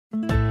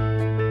Grandma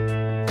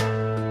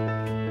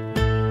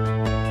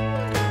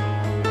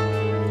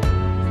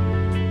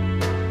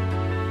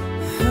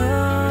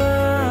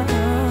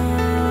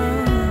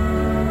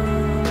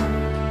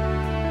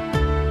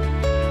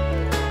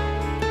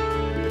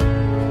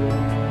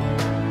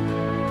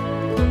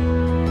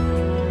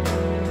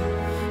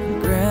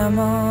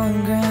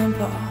and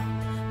Grandpa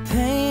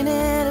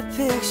painted a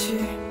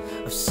picture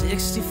of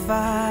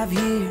 65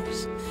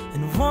 years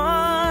in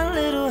one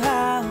little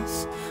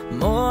house.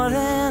 More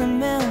than a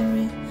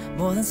memory,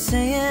 more than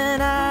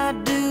saying I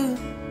do.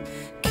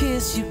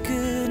 Kiss you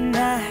good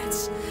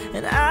nights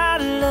and I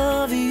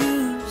love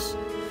yous.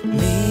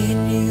 Me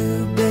and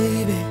you,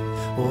 baby,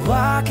 we'll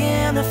walk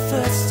in the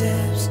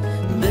footsteps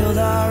and build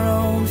our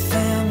own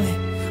family,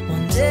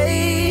 one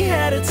day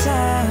at a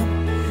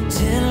time.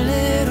 10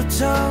 little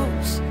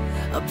toes,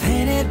 a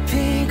painted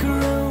pink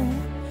room.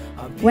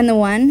 When the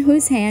one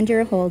whose hand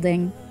you're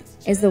holding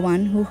is the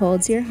one who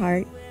holds your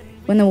heart,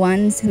 when the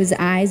ones whose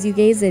eyes you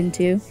gaze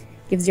into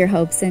gives your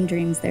hopes and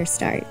dreams their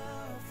start,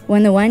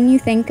 when the one you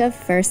think of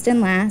first and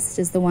last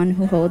is the one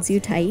who holds you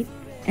tight,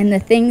 and the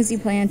things you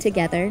plan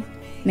together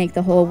make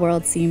the whole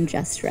world seem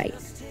just right,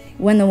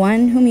 when the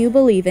one whom you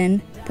believe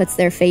in puts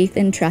their faith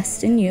and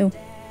trust in you,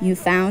 you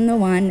found the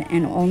one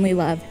and only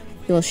love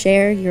you'll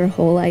share your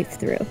whole life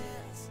through.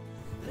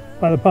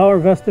 By the power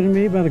vested in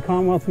me by the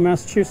Commonwealth of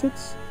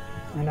Massachusetts,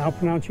 I now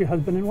pronounce you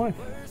husband and wife.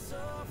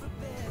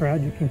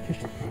 Brad, you can kiss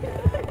the bride.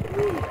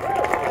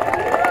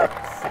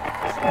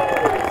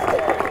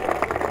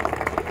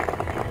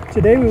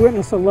 Today we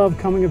witness a love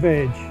coming of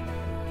age.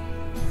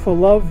 For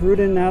love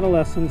rooted in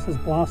adolescence has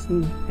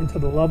blossomed into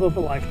the love of a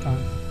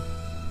lifetime.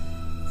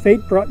 Fate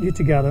brought you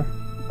together,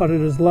 but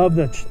it is love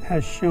that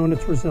has shown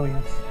its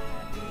resilience.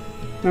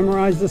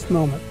 Memorize this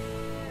moment.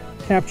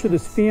 Capture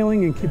this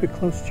feeling and keep it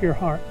close to your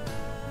heart.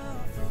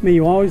 May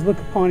you always look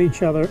upon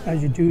each other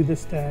as you do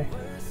this day.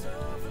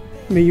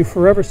 May you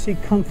forever seek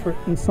comfort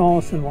and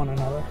solace in one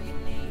another.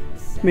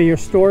 May your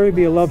story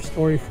be a love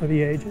story for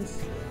the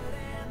ages.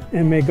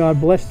 And may God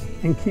bless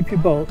and keep you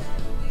both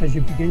as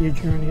you begin your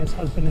journey as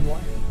husband and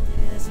wife.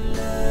 There's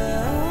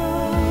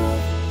love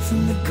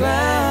from the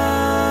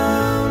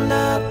ground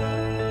up.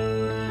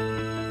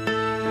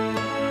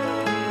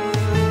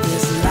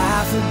 This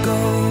life will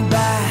go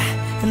by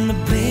in the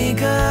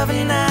blink of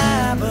an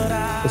eye, but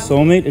A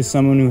soulmate is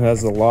someone who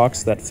has the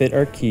locks that fit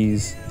our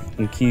keys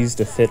and keys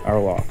to fit our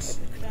locks.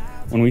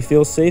 When we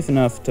feel safe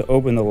enough to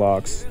open the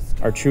locks,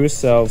 our truest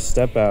selves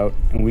step out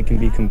and we can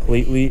be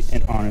completely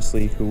and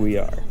honestly who we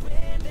are.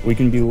 We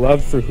can be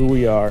loved for who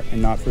we are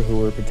and not for who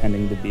we're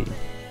pretending to be.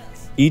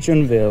 Each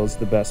unveils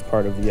the best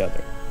part of the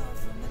other.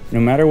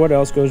 No matter what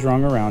else goes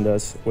wrong around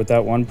us, with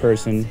that one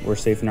person, we're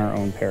safe in our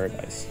own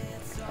paradise.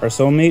 Our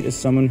soulmate is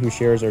someone who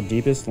shares our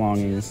deepest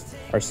longings,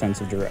 our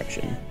sense of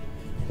direction.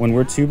 When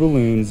we're two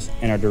balloons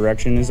and our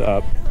direction is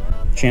up,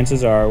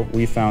 chances are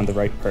we found the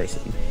right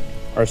person.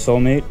 Our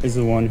soulmate is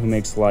the one who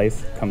makes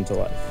life come to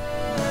life.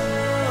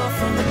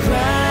 from the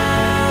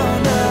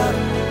ground up,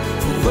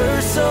 for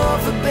worse or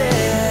for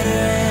better,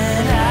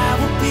 and I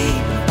will be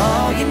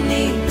all you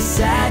need.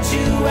 Beside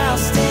you I'll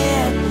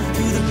stand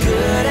through the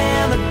good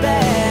and the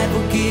bad.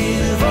 We'll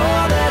give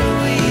all that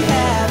we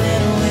have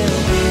and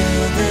we'll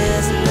build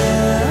this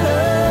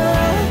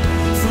love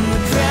from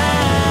the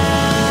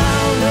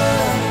ground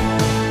up.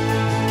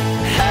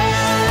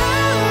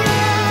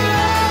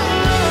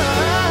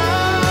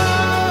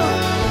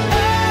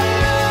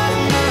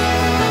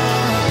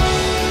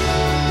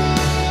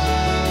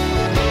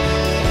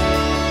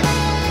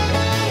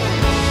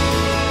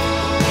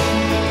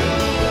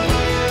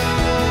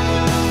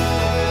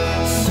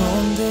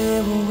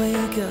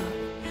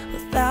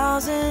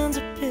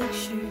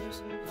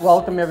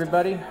 Welcome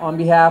everybody. On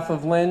behalf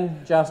of Lynn,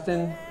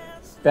 Justin,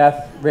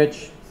 Beth,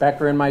 Rich,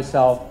 Becca, and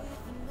myself,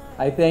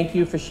 I thank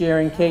you for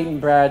sharing Kate and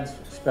Brad's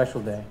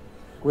special day.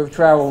 We've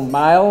traveled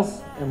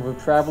miles and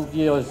we've traveled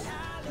years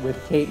with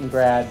Kate and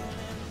Brad,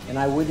 and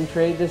I wouldn't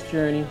trade this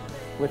journey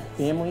with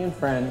family and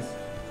friends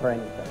for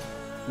anything.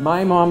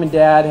 My mom and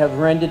dad have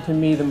rendered to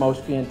me the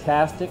most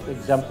fantastic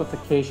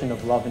exemplification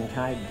of love and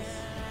kindness.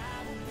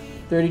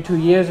 32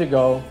 years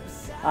ago,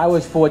 I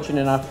was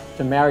fortunate enough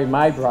to marry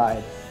my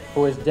bride,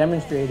 who has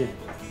demonstrated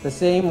the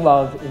same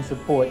love and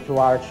support to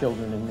our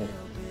children and me.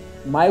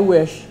 My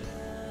wish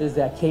is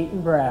that Kate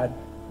and Brad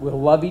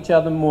will love each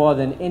other more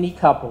than any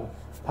couple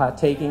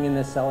partaking in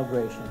this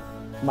celebration.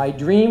 My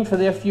dream for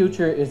their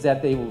future is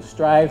that they will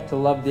strive to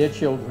love their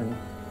children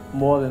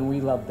more than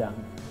we love them.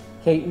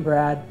 Kate and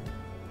Brad,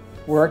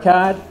 work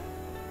hard,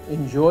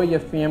 enjoy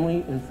your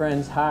family and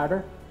friends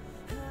harder,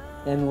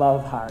 and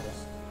love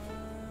hardest.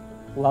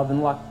 Love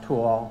and luck to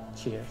all.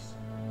 Cheers.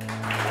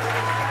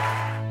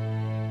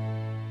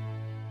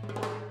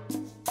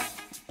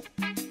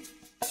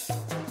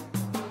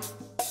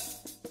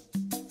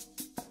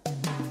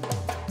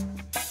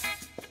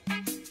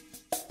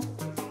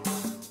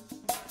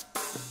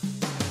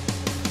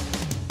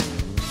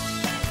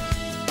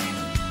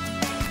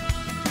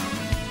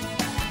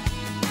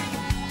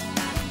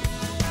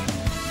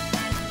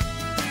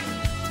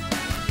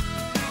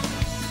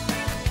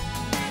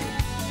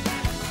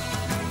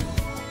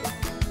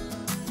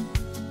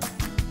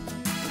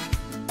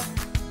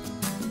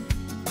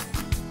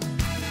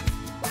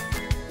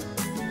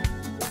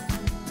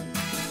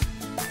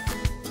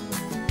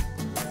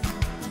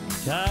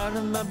 Tired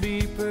of my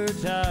beeper,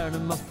 tired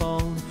of my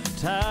phone,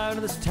 tired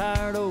of this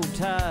tired old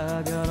tie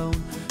I got on.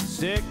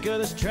 Sick of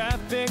this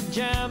traffic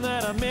jam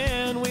that I'm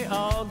in. We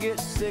all get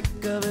sick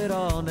of it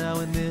all now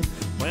and then.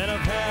 When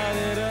I've had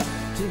it up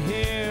to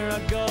here, I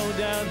go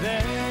down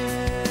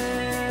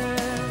there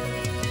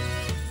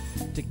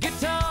to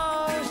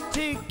guitars,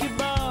 tiki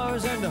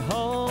bars, and a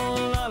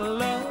whole lot of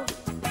love.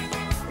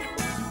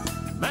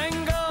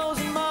 Mangoes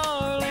and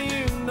Marley,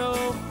 you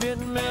know, fit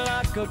me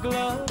like a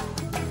glove.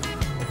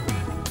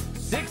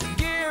 Sixth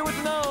gear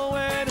with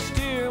nowhere to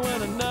steer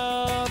when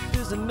enough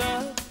is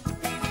enough.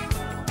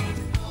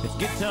 It's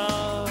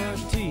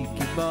guitars,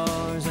 tiki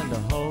bars, and a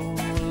whole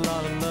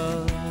lot of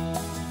love.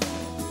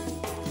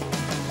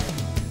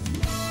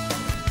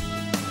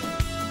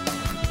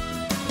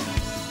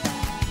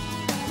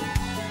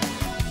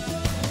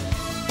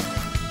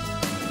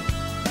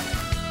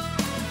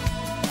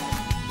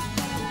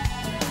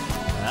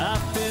 I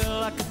feel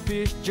like a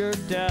fish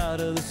jerked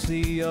out of the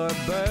sea, or a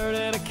bird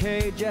in a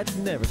cage that's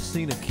never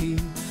seen a key.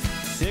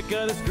 Sick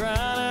of this grind,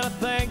 and I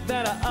think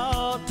that I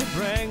ought to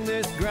bring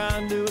this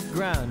grind to a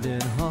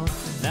grinding halt.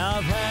 Now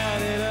I've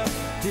had it up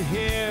to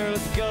here,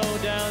 let's go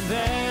down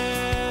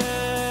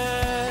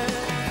there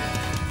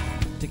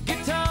to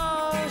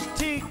guitars,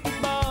 tiki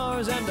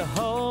bars, and a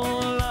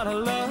whole lot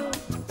of love.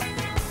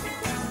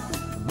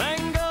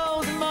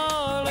 Mangoes and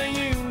Marley,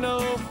 you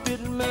know,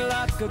 fit me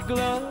like a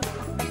glove.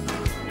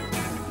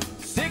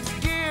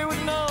 Sixth gear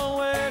with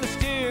nowhere to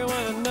steer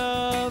when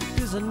enough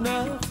is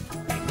enough.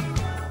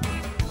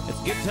 It's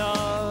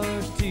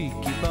guitars,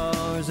 tiki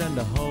bars, and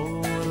a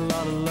whole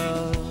lot of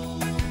love.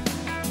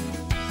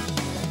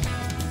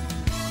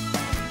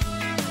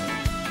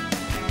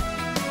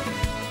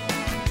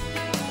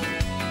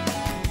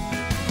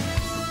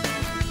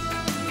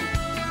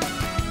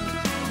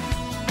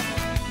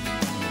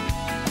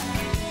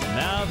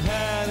 Now I've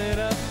had it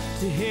up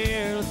to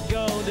here, let's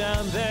go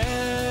down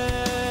there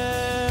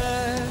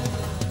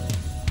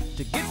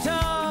to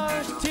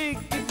guitars,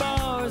 tiki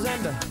bars,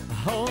 and a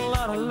whole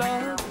lot of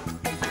love.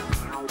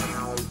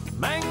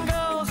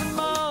 Mangoes and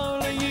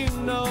Marley, you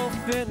know,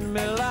 fit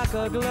me like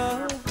a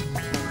glove.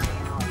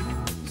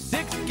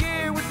 Sixth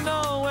gear with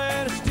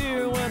nowhere to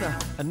steer when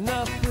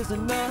enough is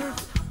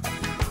enough.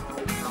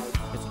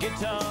 It's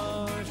guitar.